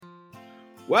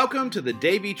Welcome to the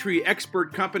Davey Tree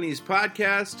Expert Company's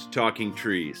podcast, Talking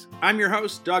Trees. I'm your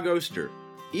host, Doug Oster.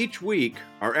 Each week,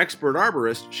 our expert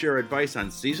arborists share advice on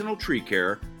seasonal tree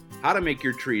care, how to make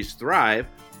your trees thrive,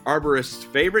 arborists'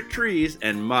 favorite trees,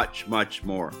 and much, much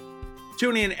more.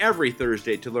 Tune in every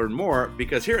Thursday to learn more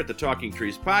because here at the Talking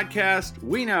Trees podcast,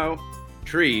 we know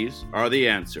trees are the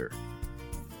answer.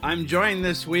 I'm joined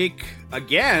this week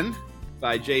again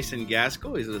by Jason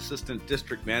Gaskell. He's an assistant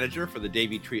district manager for the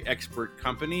Davey Tree Expert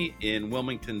Company in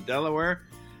Wilmington, Delaware.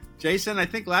 Jason, I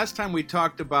think last time we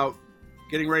talked about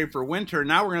getting ready for winter.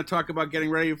 Now we're going to talk about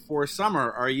getting ready for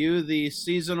summer. Are you the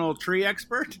seasonal tree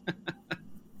expert?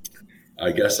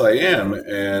 I guess I am,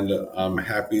 and I'm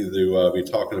happy to be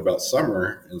talking about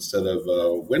summer instead of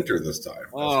winter this time.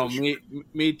 Oh,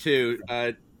 me too.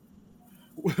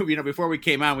 Before we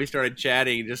came on, we started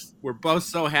chatting. We're both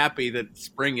so happy that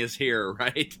spring is here,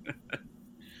 right?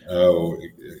 Oh,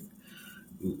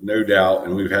 no doubt.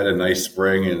 And we've had a nice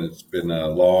spring, and it's been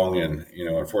long. And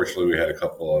unfortunately, we had a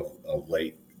couple of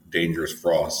late dangerous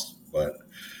frosts, but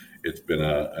it's been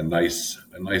a nice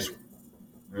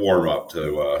warm up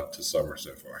to summer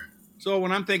so far. So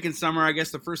when I'm thinking summer, I guess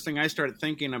the first thing I started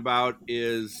thinking about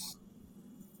is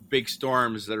big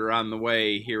storms that are on the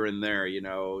way here and there.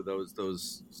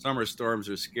 Those summer storms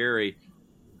are scary.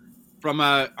 From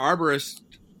a arborist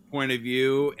point of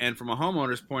view and from a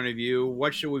homeowner's point of view,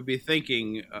 what should we be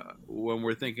thinking when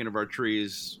we're thinking of our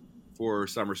trees for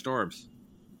summer storms?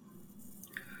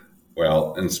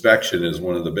 Well, inspection is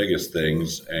one of the biggest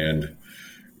things. And,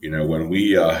 when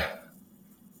we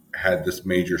had this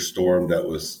major storm that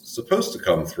was supposed to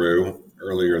come through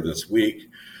earlier this week,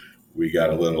 we got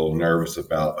a little nervous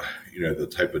about, the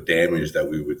type of damage that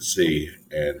we would see.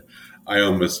 And I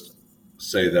almost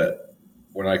say that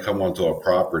when I come onto a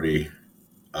property,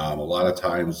 a lot of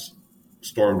times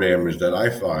storm damage that I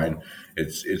find,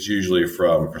 it's usually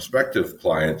from prospective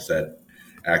clients that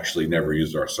actually never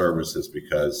use our services,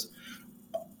 because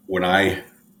when I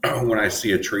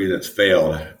see a tree that's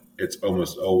failed, it's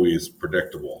almost always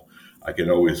predictable. I can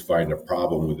always find a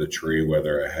problem with the tree,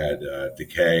 whether it had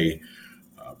decay,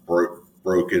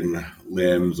 broken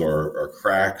limbs or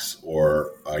cracks,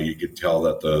 or you could tell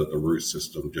that the root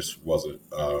system just wasn't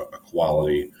a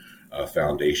quality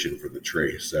foundation for the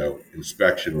tree. So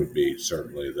inspection would be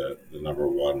certainly the number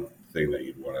one thing that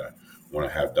you'd want to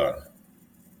have done.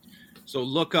 So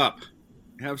look up.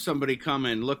 Have somebody come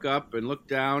and look up and look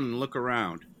down and look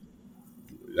around.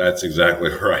 That's exactly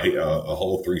right. A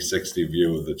whole 360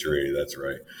 view of the tree. That's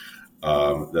right.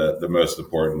 The most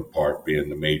important part being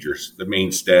the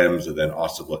main stems, and then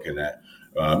also looking at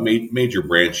major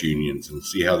branch unions and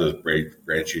see how those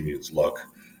branch unions look.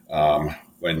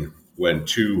 When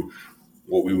two,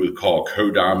 what we would call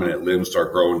codominant limbs,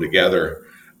 start growing together,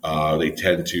 they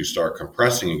tend to start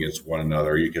compressing against one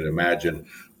another. You can imagine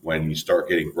when you start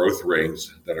getting growth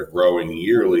rings that are growing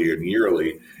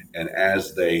yearly, and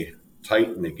as they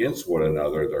tighten against one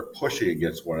another, they're pushing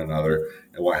against one another,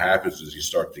 and what happens is you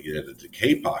start to get a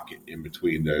decay pocket in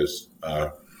between those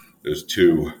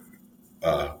two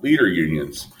leader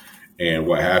unions, and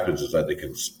what happens is that they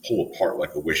can pull apart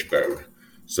like a wishbone.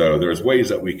 So there's ways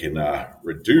that we can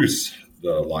reduce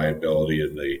the liability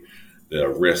and the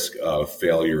risk of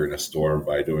failure in a storm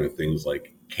by doing things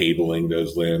like cabling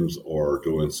those limbs, or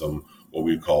doing some what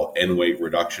we call end weight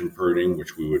reduction pruning,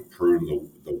 which we would prune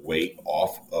the weight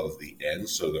off of the end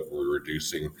so that we're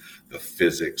reducing the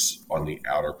physics on the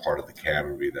outer part of the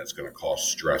canopy that's going to cause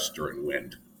stress during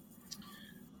wind.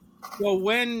 Well,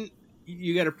 when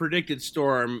you get a predicted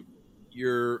storm,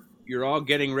 you're all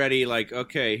getting ready, like,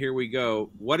 okay, here we go.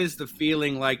 What is the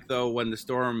feeling like, though, when the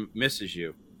storm misses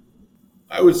you?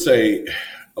 I would say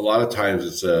a lot of times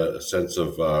it's a sense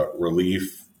of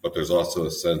relief, but there's also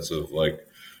a sense of like,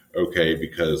 okay,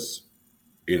 because,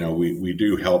 we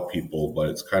do help people, but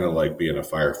it's kind of like being a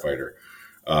firefighter.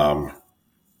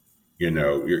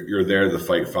 You're there to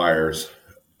fight fires.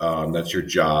 That's your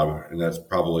job. And that's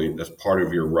part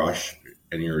of your rush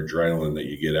and your adrenaline that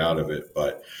you get out of it.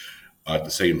 But at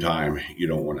the same time, you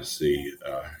don't want to see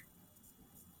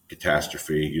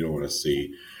catastrophe. You don't want to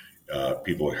see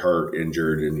people hurt,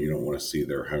 injured, and you don't want to see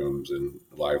their homes and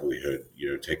livelihood,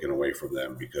 taken away from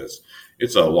them, because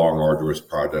it's a long, arduous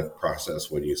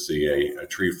process when you see a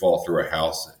tree fall through a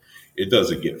house. It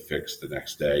doesn't get fixed the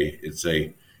next day. It's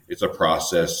a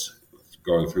process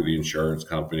going through the insurance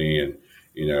company, and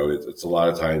it's a lot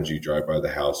of times you drive by the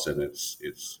house and it's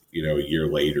a year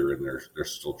later and they're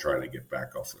still trying to get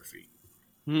back off their feet.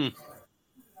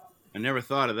 I never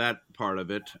thought of that part of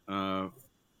it.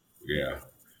 Yeah.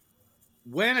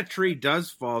 When a tree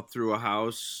does fall through a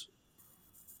house,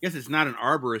 I guess it's not an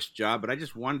arborist job, but I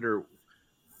just wonder,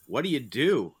 what do you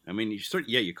do? I mean,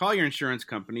 you call your insurance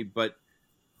company, but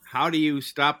how do you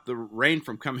stop the rain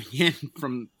from coming in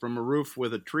from a roof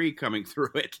with a tree coming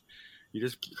through it? You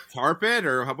just tarp it,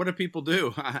 or what do people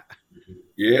do?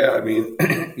 Yeah, I mean,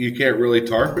 you can't really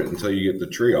tarp it until you get the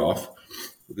tree off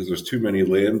because there's too many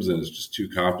limbs and it's just too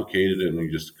complicated, and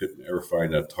you just couldn't ever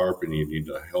find a tarp, and you need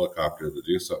a helicopter to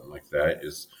do something like that.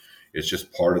 It's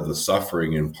just part of the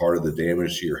suffering, and part of the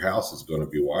damage to your house is going to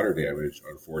be water damage,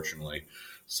 unfortunately.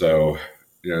 So,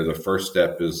 the first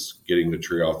step is getting the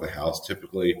tree off the house.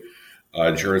 Typically,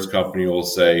 insurance company will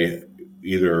say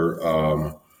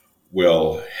either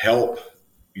will help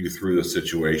you through the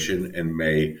situation and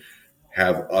may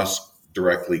have us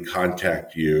directly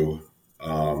contact you.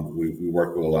 We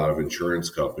work with a lot of insurance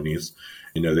companies.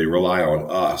 They rely on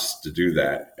us to do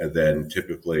that. And then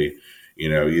typically,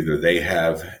 either they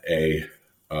have a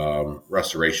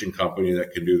restoration company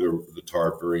that can do the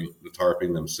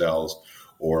tarping themselves,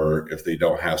 or if they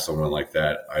don't have someone like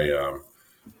that,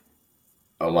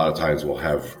 a lot of times we'll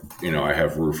have, I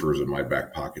have roofers in my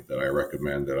back pocket that I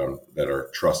recommend that are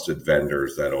trusted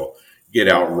vendors that'll get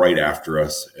out right after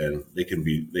us, and they can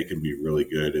be really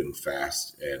good and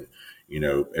fast, and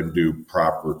and do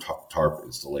proper tarp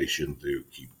installation to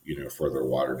keep further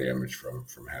water damage from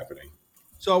happening.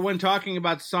 So when talking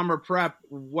about summer prep,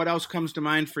 what else comes to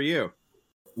mind for you?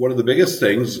 One of the biggest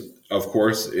things, of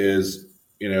course, is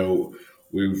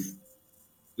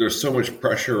there's so much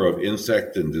pressure of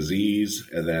insect and disease,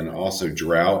 and then also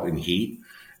drought and heat.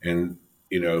 And,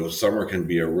 summer can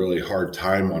be a really hard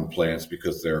time on plants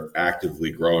because they're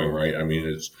actively growing, right? I mean,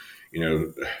 it's,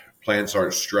 plants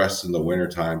aren't stressed in the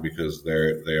wintertime because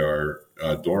they are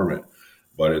dormant.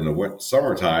 But in the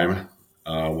summertime,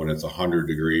 when it's 100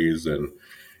 degrees and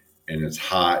it's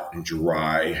hot and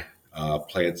dry,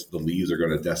 plants, the leaves are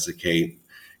going to desiccate.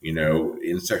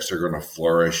 Insects are going to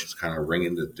flourish. It's kind of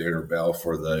ringing the dinner bell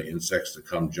for the insects to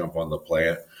come jump on the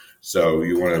plant. So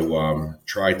you want to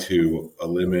try to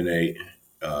eliminate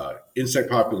insect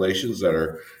populations that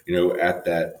are,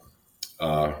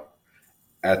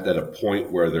 at a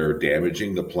point where they're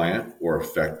damaging the plant or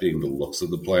affecting the looks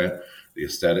of the plant, the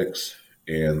aesthetics,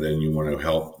 and then you want to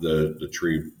help the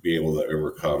tree be able to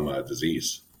overcome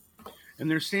disease. And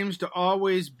there seems to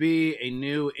always be a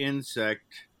new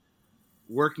insect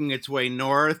working its way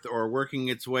north or working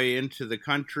its way into the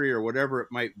country or whatever it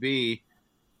might be.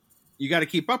 You got to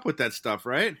keep up with that stuff,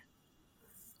 right?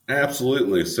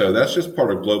 Absolutely. So that's just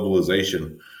part of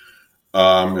globalization.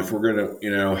 If we're going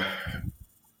to,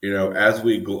 as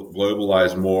we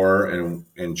globalize more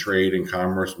and trade and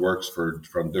commerce works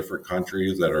from different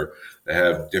countries that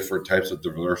have different types of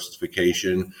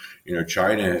diversification.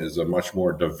 China is a much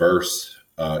more diverse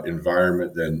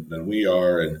environment than we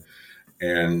are,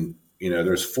 and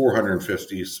there's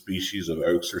 450 species of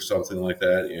oaks or something like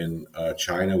that in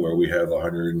China, where we have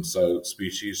 100 and so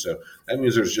species. So that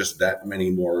means there's just that many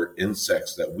more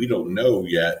insects that we don't know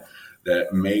yet that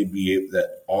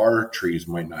our trees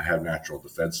might not have natural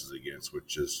defenses against,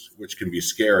 which can be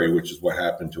scary, which is what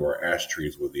happened to our ash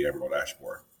trees with the emerald ash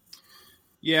borer.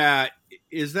 Yeah.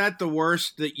 Is that the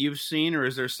worst that you've seen, or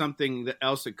is there something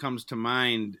else that comes to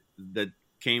mind that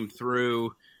came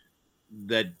through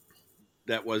that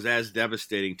was as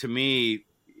devastating? To me,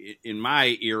 in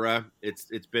my era, it's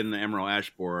been the emerald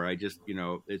ash borer. I just,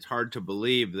 it's hard to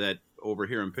believe that over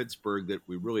here in Pittsburgh that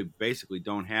we really basically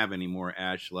don't have any more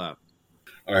ash left.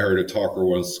 I heard a talker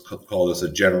once call this a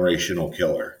generational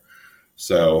killer.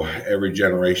 So every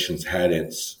generation's had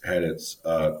its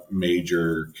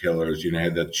major killers. You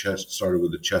had started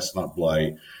with the chestnut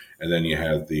blight, and then you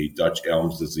have the Dutch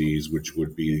elms disease, which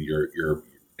would be your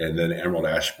and then emerald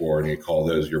ash borer, and you call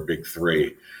those your big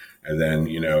three. And then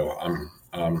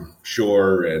I'm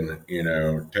sure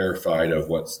and terrified of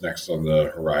what's next on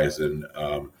the horizon.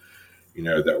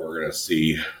 That we're going to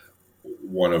see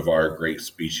one of our great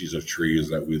species of trees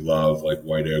that we love, like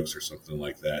white oaks or something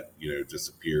like that,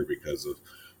 disappear because of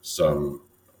some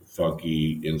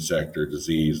funky insect or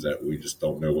disease that we just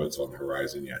don't know what's on the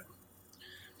horizon yet.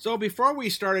 So before we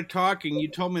started talking, you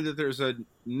told me that there's a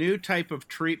new type of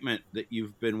treatment that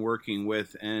you've been working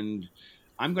with, and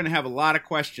I'm going to have a lot of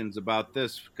questions about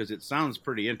this because it sounds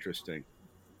pretty interesting.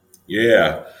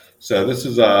 Yeah. So this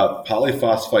is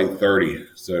polyphosphite 30.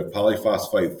 So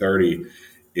polyphosphite 30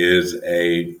 is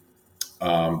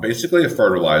basically a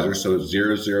fertilizer. So it's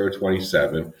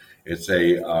 0027. It's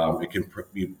it can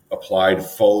be applied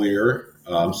foliar.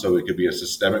 So it could be a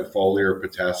systemic foliar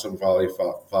potassium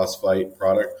polyphosphite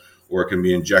product, or it can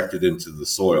be injected into the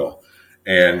soil.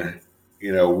 And,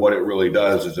 what it really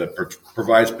does is it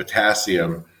provides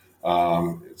potassium.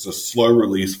 It's a slow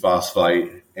release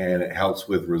phosphite, and it helps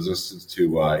with resistance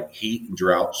to heat and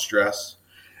drought stress,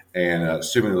 and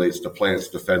stimulates the plant's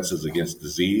defenses against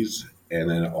disease, and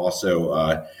then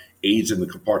also aids in the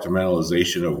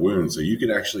compartmentalization of wounds. So you can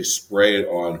actually spray it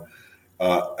on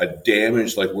a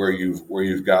damage like where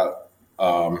you've got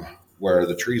where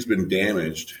the tree's been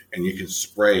damaged, and you can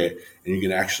spray it, and you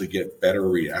can actually get better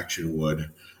reaction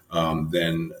wood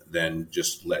than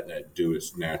just letting it do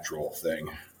its natural thing.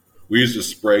 We used to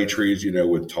spray trees,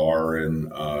 with tar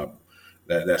and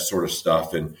that sort of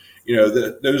stuff, and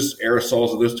those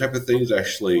aerosols and those type of things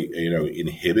actually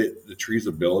inhibit the tree's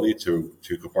ability to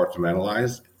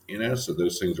compartmentalize. So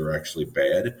those things are actually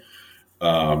bad.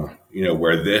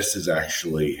 Where this is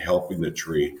actually helping the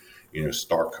tree,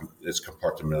 start its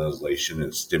compartmentalization, and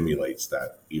it stimulates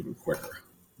that even quicker.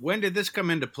 When did this come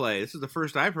into play? This is the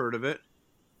first I've heard of it.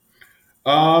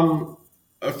 A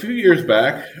few years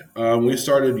back, we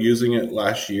started using it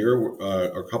last year,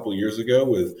 a couple of years ago,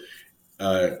 with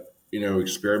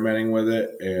experimenting with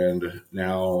it, and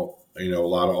now a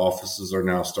lot of offices are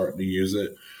now starting to use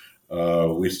it.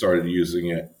 We started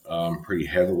using it pretty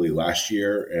heavily last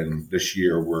year, and this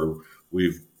year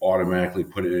we've automatically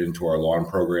put it into our lawn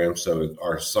program. So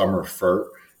our summer fert,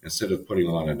 instead of putting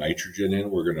a lot of nitrogen in,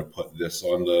 we're going to put this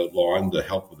on the lawn to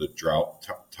help with the drought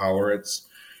tolerance,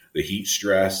 the heat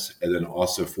stress, and then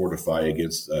also fortify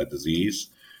against disease,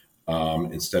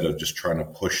 instead of just trying to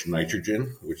push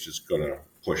nitrogen, which is going to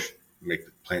make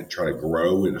the plant try to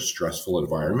grow in a stressful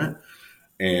environment.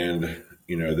 And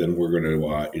then we're going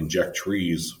to inject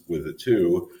trees with it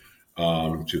too,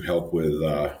 to help with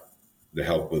the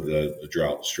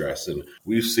drought stress. And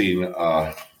we've seen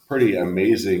pretty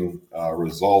amazing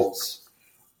results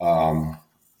from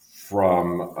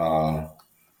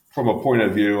a point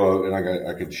of view of, and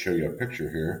I could show you a picture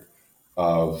here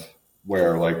of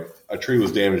where like a tree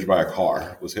was damaged by a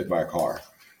car, was hit by a car,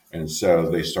 and so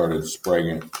they started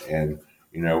spraying it, and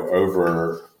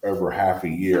over half a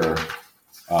year.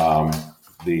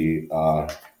 The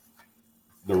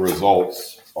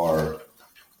results are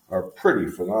pretty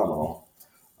phenomenal.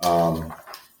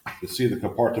 To see the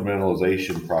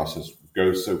compartmentalization process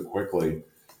go so quickly,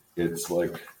 it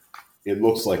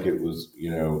looks like it was,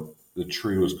 the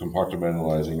tree was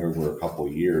compartmentalizing over a couple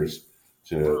of years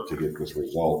to get this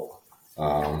result.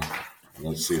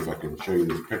 Let's see if I can show you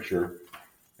this picture.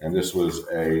 And this was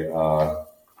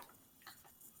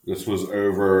over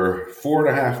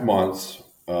 4.5 months.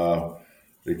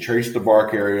 They traced the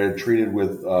bark area, treated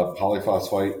with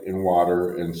polyphosphate in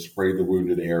water, and sprayed the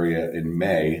wounded area in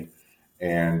May.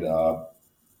 And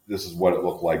this is what it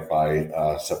looked like by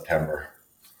September.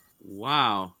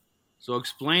 Wow. So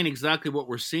explain exactly what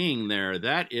we're seeing there.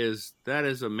 That is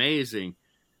amazing.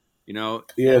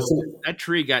 That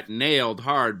tree got nailed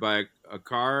hard by a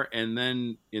car, and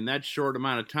then in that short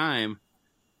amount of time,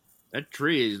 that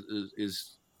tree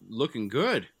is looking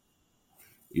good.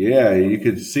 Yeah, you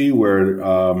could see where,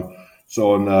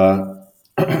 so on the,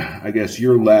 I guess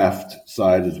your left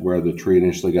side is where the tree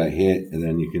initially got hit, and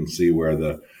then you can see where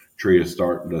the tree is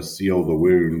starting to seal the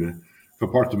wound.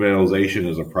 Compartmentalization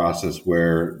is a process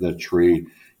where the tree,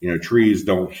 trees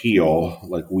don't heal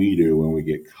like we do when we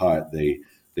get cut. They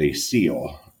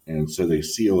seal, and so they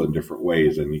seal in different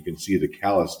ways, and you can see the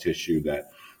callus tissue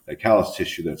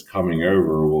that's coming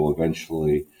over will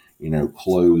eventually,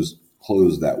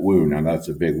 close that wound. Now that's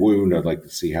a big wound. I'd like to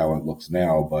see how it looks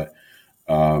now, but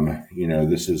that's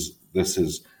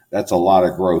a lot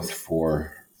of growth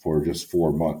for just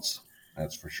 4 months.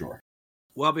 That's for sure.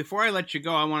 Well, before I let you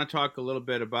go, I want to talk a little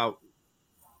bit about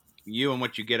you and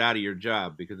what you get out of your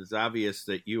job, because it's obvious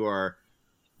that you are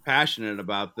passionate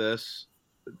about this.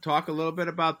 Talk a little bit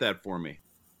about that for me.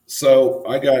 So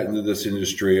I got into this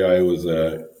industry. I was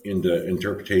into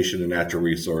interpretation of natural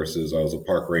resources. I was a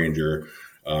park ranger,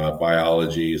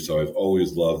 biology. So I've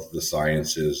always loved the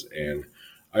sciences, and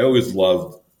I always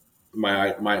loved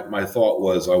my thought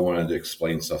was I wanted to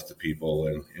explain stuff to people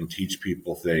and teach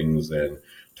people things and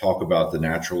talk about the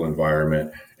natural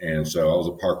environment. And so I was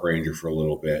a park ranger for a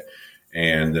little bit.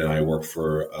 And then I worked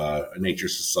for a nature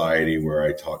society where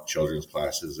I taught children's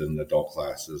classes and adult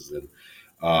classes.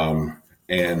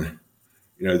 And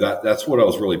that's what I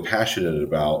was really passionate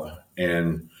about.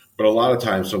 But a lot of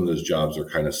times some of those jobs are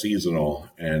kind of seasonal,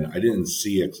 and I didn't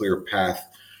see a clear path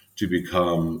to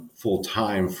become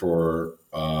full-time for,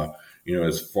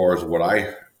 as far as what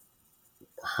I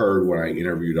heard when I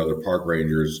interviewed other park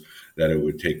rangers, that it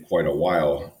would take quite a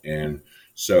while. And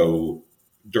so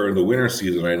during the winter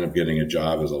season, I ended up getting a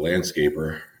job as a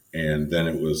landscaper. And then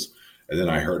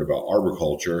I heard about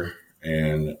arboriculture,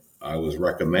 and I was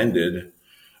recommended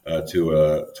to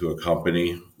a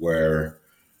company where,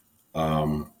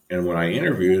 And when I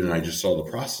interviewed and I just saw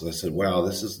the process, I said, wow,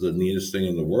 this is the neatest thing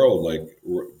in the world. Like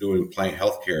doing plant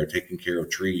healthcare, taking care of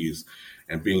trees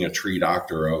and being a tree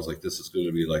doctor. I was like, this is going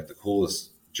to be like the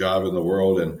coolest job in the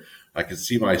world. And I could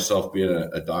see myself being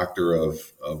a doctor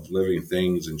of living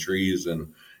things and trees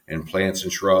and plants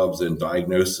and shrubs and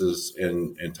diagnosis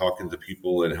and talking to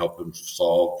people and helping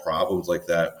solve problems like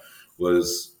that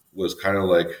was kind of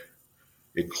like,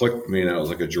 it clicked me, and it was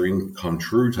like a dream come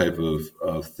true type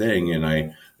of thing.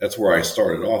 And that's where I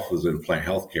started off, was in plant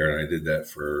healthcare. And I did that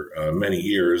for many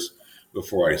years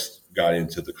before I got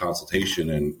into the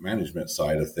consultation and management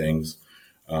side of things,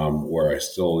 where I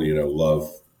still, love,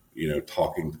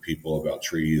 talking to people about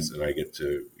trees, and I get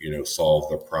to, solve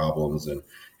their problems and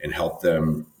help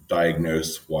them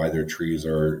diagnose why their trees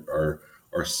are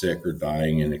sick or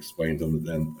dying, and explain to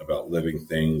them about living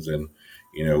things, and,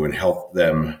 and help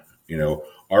them.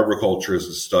 Arboriculture is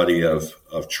a study of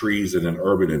trees in an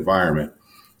urban environment.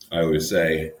 I always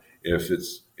say, if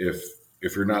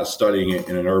you're not studying it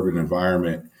in an urban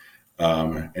environment,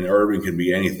 and urban can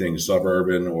be anything,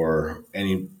 suburban or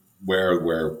anywhere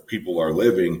where people are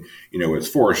living, it's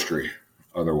forestry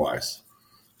otherwise.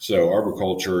 So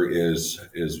arboriculture is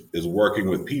working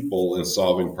with people and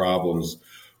solving problems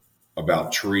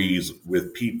about trees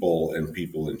with people and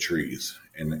people and trees,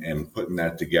 and putting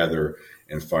that together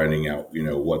and finding out,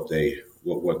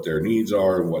 what their needs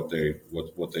are and what they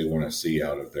want to see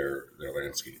out of their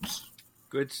landscapes.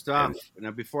 Good stuff.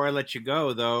 Now, before I let you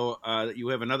go, though, you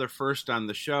have another first on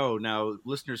the show. Now,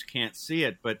 listeners can't see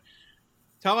it, but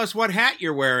tell us what hat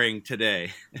you're wearing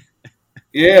today.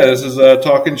 Yeah, this is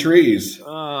Talking Trees.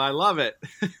 Oh, I love it.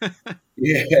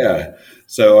 Yeah.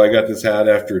 So I got this hat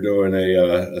after doing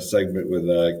a segment with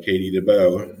Katie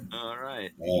DeBow. All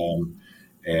right.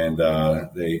 And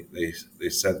they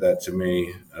sent that to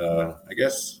me, I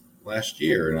guess last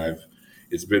year, and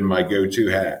it's been my go-to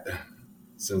hat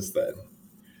since then.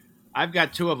 I've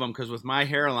got two of them because with my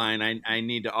hairline, I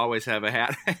need to always have a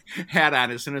hat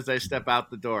on as soon as I step out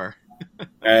the door.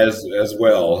 as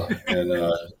well, and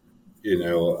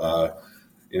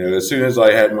as soon as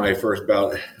I had my first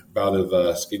bout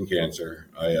of skin cancer,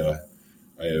 I'm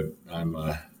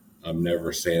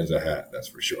never sans a hat. That's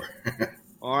for sure.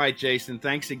 All right, Jason,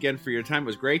 thanks again for your time. It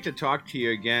was great to talk to you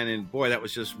again. And boy, that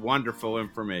was just wonderful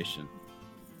information.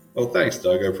 Well, thanks,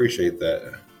 Doug. I appreciate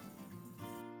that.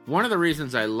 One of the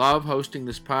reasons I love hosting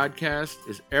this podcast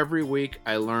is every week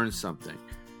I learn something.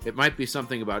 It might be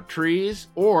something about trees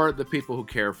or the people who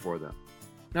care for them.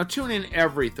 Now tune in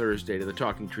every Thursday to the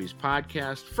Talking Trees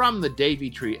podcast from the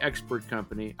Davey Tree Expert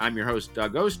Company. I'm your host,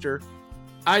 Doug Oster.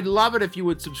 I'd love it if you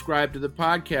would subscribe to the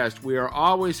podcast. We are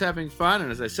always having fun,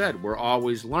 and as I said, we're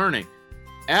always learning.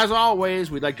 As always,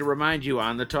 we'd like to remind you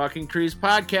on the Talking Trees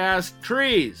podcast,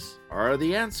 trees are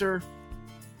the answer.